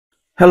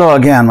Hello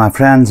again, my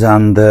friends,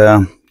 and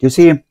you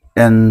see,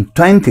 in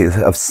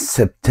 20th of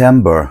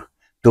September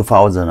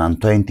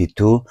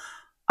 2022,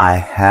 I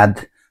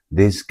had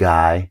this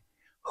guy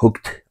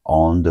hooked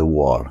on the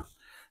wall.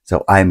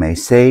 So I may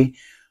say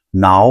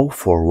now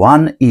for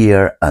 1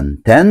 year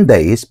and 10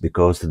 days,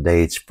 because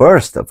today is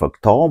 1st of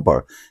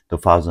October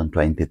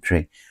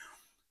 2023,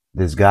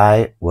 this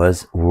guy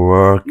was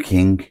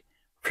working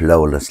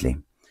flawlessly.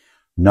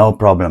 No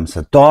problems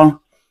at all.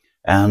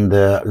 And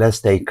let's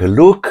take a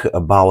look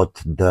about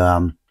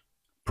the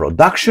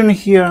production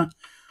here.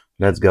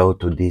 Let's go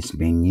to this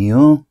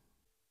menu,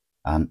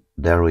 and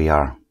there we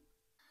are.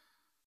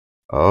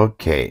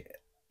 Okay,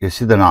 you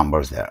see the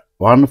numbers there,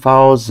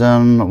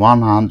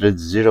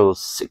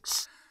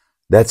 1106.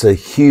 That's a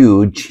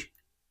huge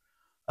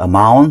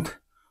amount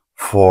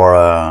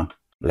for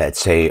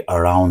let's say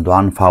around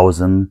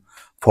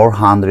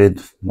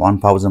 1400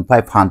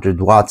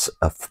 1500 watts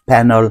of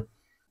panel.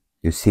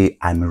 You see,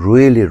 I'm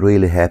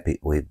really happy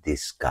with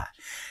this guy.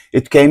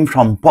 It came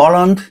from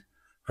Poland,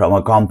 from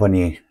a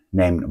company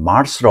named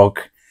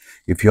Rock.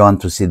 If you want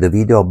to see the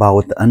video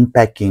about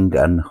unpacking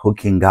and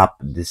hooking up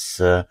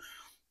this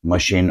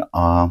machine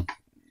on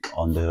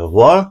the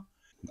wall,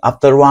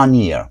 after 1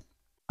 year,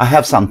 I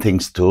have some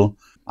things to,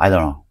 I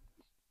don't know,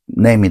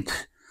 name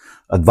it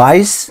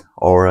advice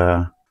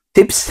or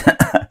tips.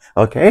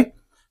 Okay,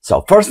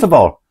 so first of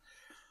all,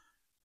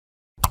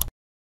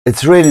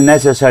 it's really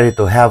necessary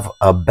to have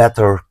a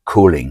better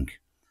cooling.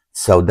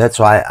 So that's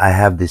why I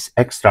have this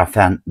extra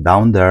fan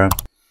down there,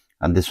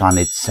 and this one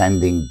is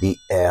sending the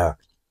air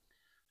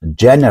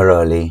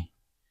generally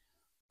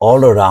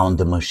all around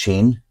the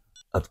machine,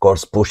 of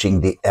course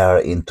pushing the air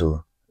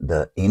into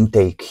the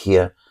intake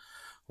here,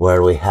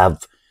 where we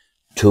have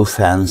two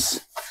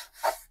fans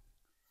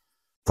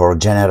for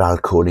general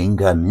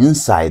cooling, and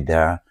inside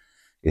there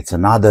it's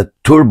another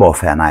turbo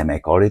fan, I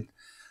may call it.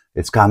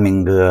 It's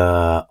coming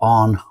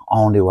on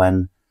only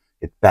when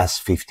it passes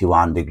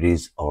 51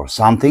 degrees or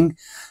something.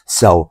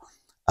 So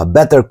a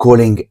better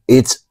cooling,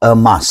 it's a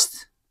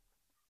must.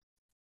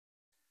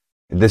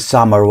 This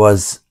summer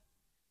was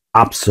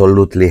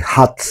absolutely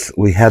hot.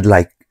 We had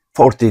like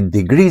 40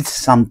 degrees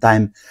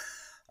sometime,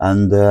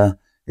 and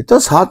it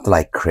was hot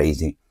like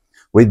crazy.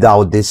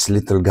 Without this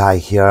little guy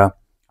here,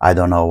 I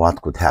don't know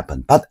what could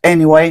happen. But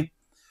anyway,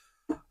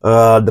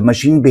 the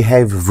machine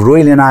behaved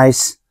really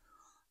nice.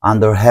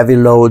 Under heavy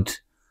load,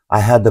 I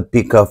had a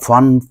peak of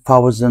almost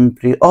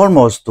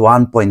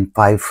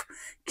 1.5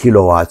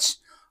 kilowatts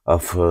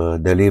of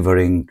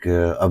delivered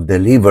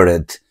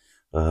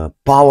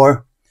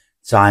power.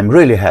 So I'm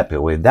really happy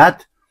with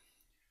that.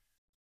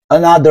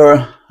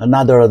 Another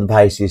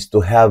advice is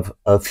to have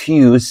a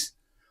fuse.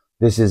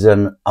 This is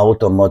an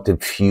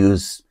automotive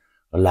fuse,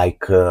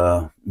 like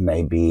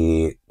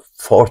maybe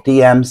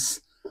 40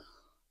 amps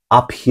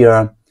up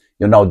here.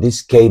 You know,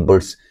 these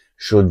cables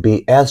should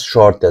be as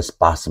short as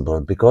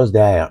possible, because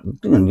they are,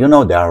 you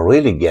know, they are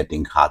really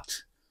getting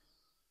hot.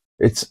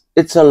 It's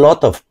a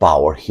lot of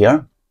power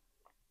here.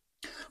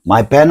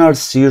 My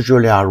panels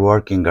usually are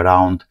working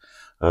around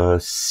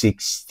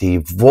 60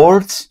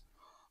 volts.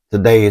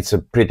 Today it's a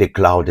pretty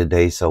cloudy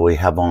day, so we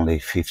have only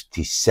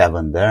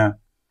 57 there.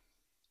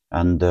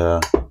 And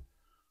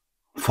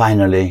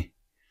finally,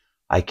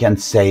 I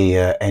can't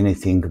say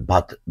anything,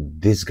 but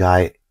this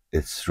guy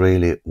is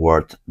really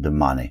worth the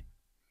money.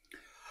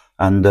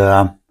 And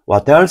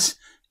what else?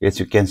 As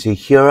you can see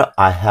here,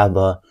 I have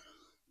a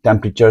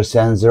temperature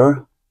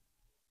sensor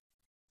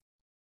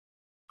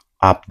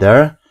up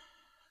there.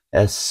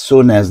 As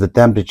soon as the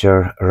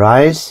temperature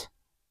rises,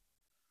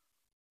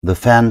 the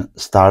fan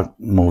starts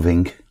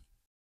moving.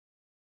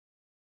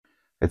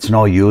 It's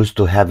no use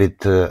to have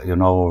it, you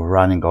know,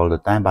 running all the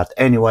time. But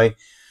anyway,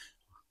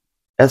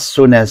 as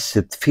soon as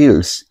it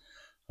feels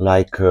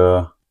like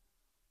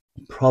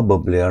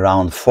probably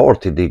around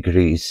 40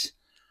 degrees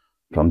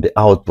from the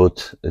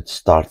output, it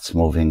starts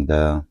moving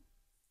the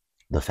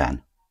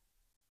fan.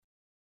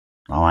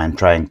 Now I'm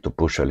trying to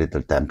push a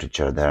little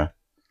temperature there.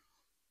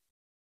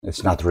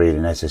 It's not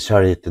really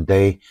necessary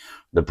today.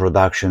 The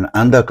production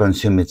and the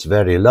consume is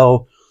very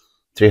low,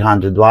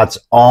 300 watts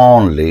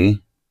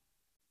only.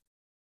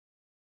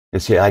 You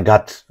see, I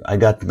got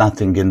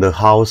nothing in the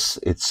house.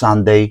 It's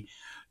Sunday.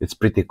 It's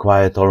pretty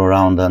quiet all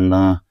around,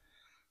 and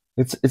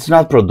it's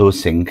not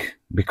producing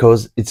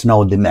because it's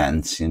no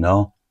demands, you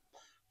know.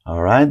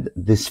 All right,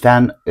 this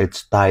fan,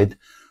 it's tied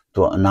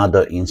to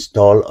another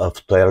install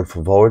of 12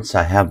 volts.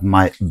 I have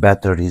my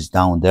batteries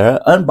down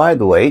there, and by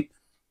the way,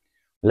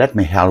 let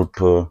me help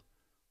the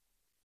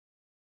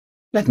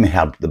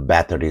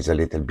batteries a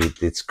little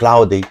bit. It's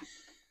cloudy,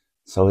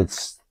 so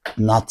it's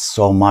not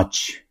so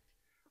much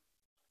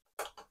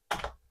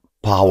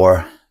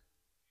power.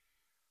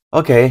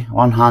 Okay,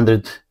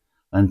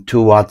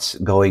 102 watts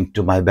going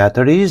to my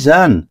batteries,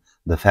 and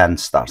the fan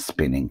starts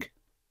spinning.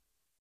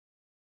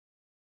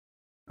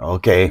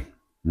 Okay,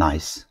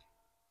 nice.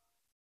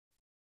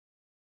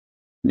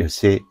 You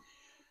see,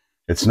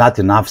 it's not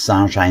enough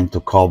sunshine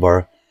to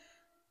cover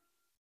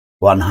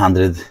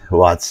 100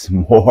 watts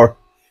more.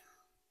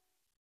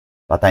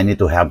 but I need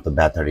to have the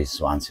batteries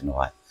once in a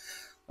while.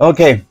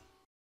 Okay,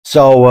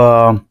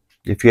 so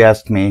if you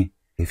ask me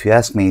if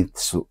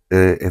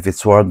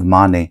it's worth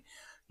money,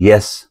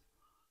 yes,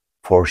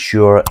 for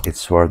sure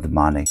it's worth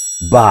money,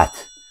 but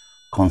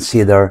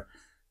consider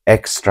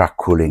extra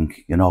cooling.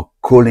 You know,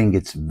 cooling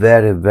is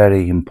very,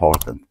 very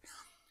important.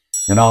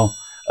 You know,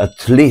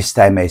 at least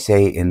I may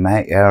say in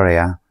my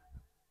area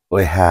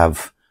we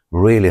have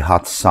really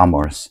hot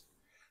summers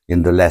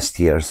in the last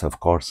years, of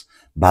course,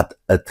 but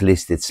at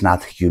least it's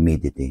not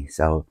humidity,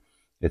 so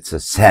it's a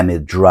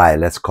semi-dry,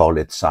 let's call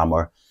it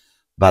summer.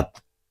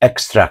 But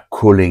extra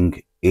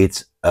cooling,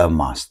 it's a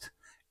must.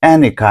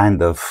 Any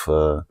kind of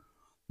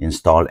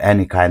install,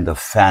 any kind of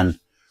fan,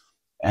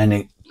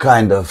 any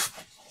kind of,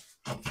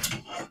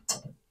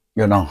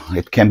 you know,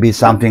 it can be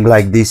something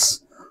like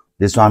this.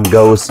 This one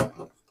goes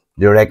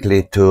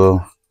directly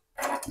to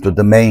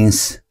the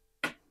mains,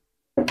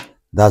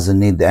 doesn't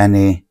need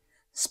any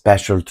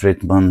special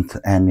treatment,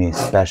 any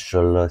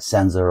special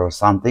sensor or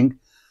something.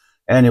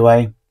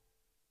 Anyway,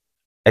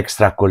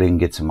 extra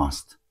cooling, it's a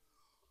must.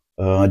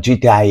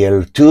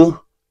 GTIL2,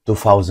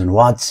 2000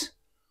 watts.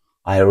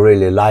 I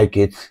really like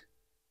it,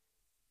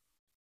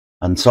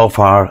 and so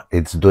far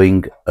it's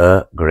doing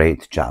a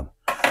great job.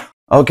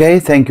 Okay,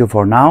 thank you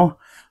for now.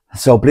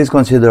 So please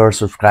consider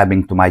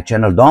subscribing to my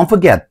channel. Don't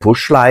forget,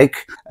 push like,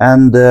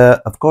 and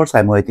of course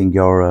I'm waiting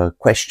your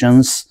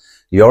questions,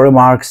 your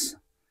remarks,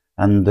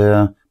 and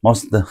the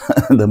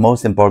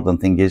most important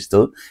thing is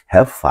to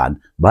have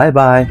fun. Bye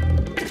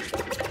bye.